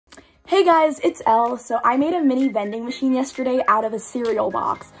Hey guys, it's Elle. So I made a mini vending machine yesterday out of a cereal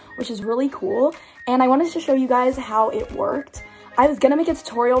box, which is really cool. And I wanted to show you guys how it worked. I was gonna make a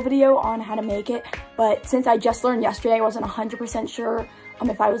tutorial video on how to make it, but since I just learned yesterday, I wasn't 100% sure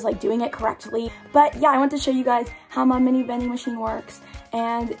if I was doing it correctly. But yeah, I want to show you guys how my mini vending machine works.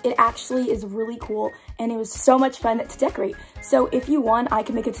 And it actually is really cool, and it was so much fun to decorate. So if you want, I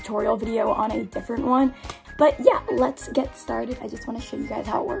can make a tutorial video on a different one. But yeah, let's get started. I just want to show you guys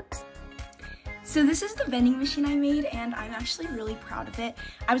how it works. So this is the vending machine I made, and I'm actually really proud of it.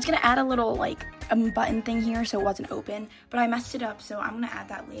 I was gonna add a little button thing here so it wasn't open, but I messed it up, so I'm gonna add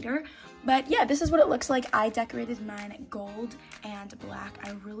that later. But yeah, this is what it looks like. I decorated mine gold and black.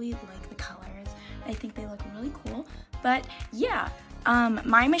 I really like the colors. I think they look really cool. But yeah,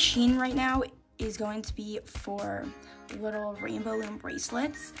 my machine right now is going to be for little rainbow loom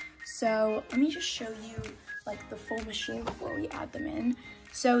bracelets. So let me just show you the full machine before we add them in.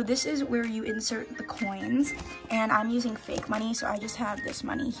 So this is where you insert the coins, and I'm using fake money, so I just have this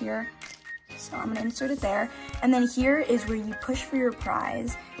money here. So I'm gonna insert it there. And then here is where you push for your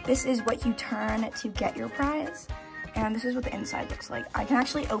prize. This is what you turn to get your prize. And this is what the inside looks like. I can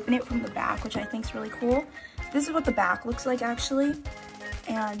actually open it from the back, which I think is really cool. This is what the back looks like actually.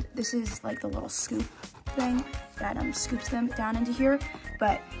 And this is the little scoop thing that scoops them down into here.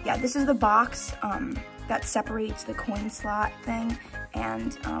 But yeah, this is the box that separates the coin slot thing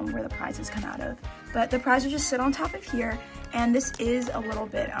and where the prizes come out of. But the prize will just sit on top of here, and this is a little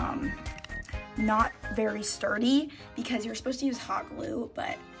bit not very sturdy because you're supposed to use hot glue,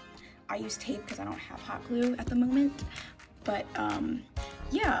 but I use tape because I don't have hot glue at the moment. But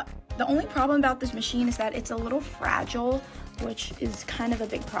yeah, the only problem about this machine is that it's a little fragile, which is kind of a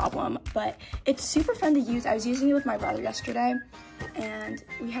big problem, but it's super fun to use. I was using it with my brother yesterday, and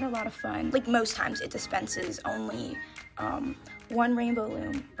we had a lot of fun. Most times it dispenses only one rainbow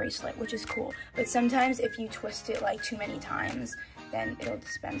loom bracelet, which is cool. But sometimes if you twist it too many times, then it'll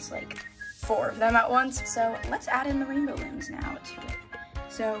dispense 4 of them at once. So let's add in the rainbow looms now to it.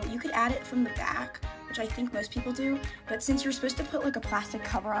 So you could add it from the back, which I think most people do, but since you're supposed to put a plastic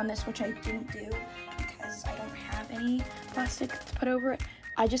cover on this, which I didn't do because I don't have any plastic to put over it,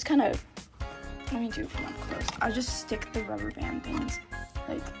 I just kind of, let me do it from up close. I'll just stick the rubber band things,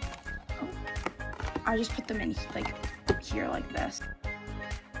 I just put them in here like this.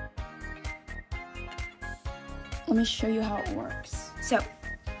 Let me show you how it works. So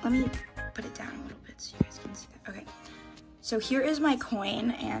let me put it down a little bit so you guys can see that. Okay. So here is my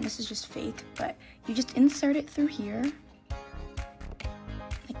coin, and this is just fake, but you just insert it through here,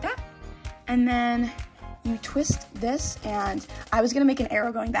 like that. And then you twist this, and I was gonna make an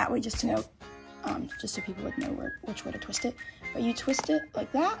arrow going that way just to know, just so people would know which way to twist it. But you twist it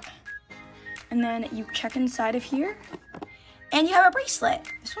like that, and then you check inside of here, and you have a bracelet.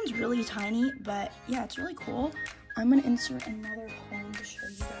 This one's really tiny, but yeah, it's really cool. I'm gonna insert another coin to show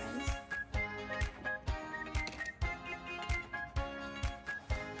you guys.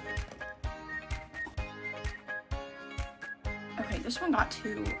 Okay, this one got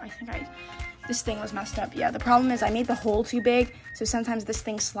 2. I think this thing was messed up. Yeah, the problem is I made the hole too big, so sometimes this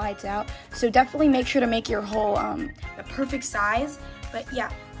thing slides out. So definitely make sure to make your hole the perfect size. But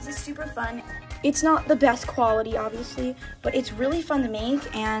yeah, this is super fun. It's not the best quality, obviously, but it's really fun to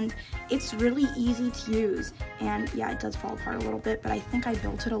make, and it's really easy to use. And yeah, it does fall apart a little bit, but I think I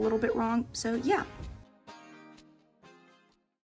built it a little bit wrong. So yeah.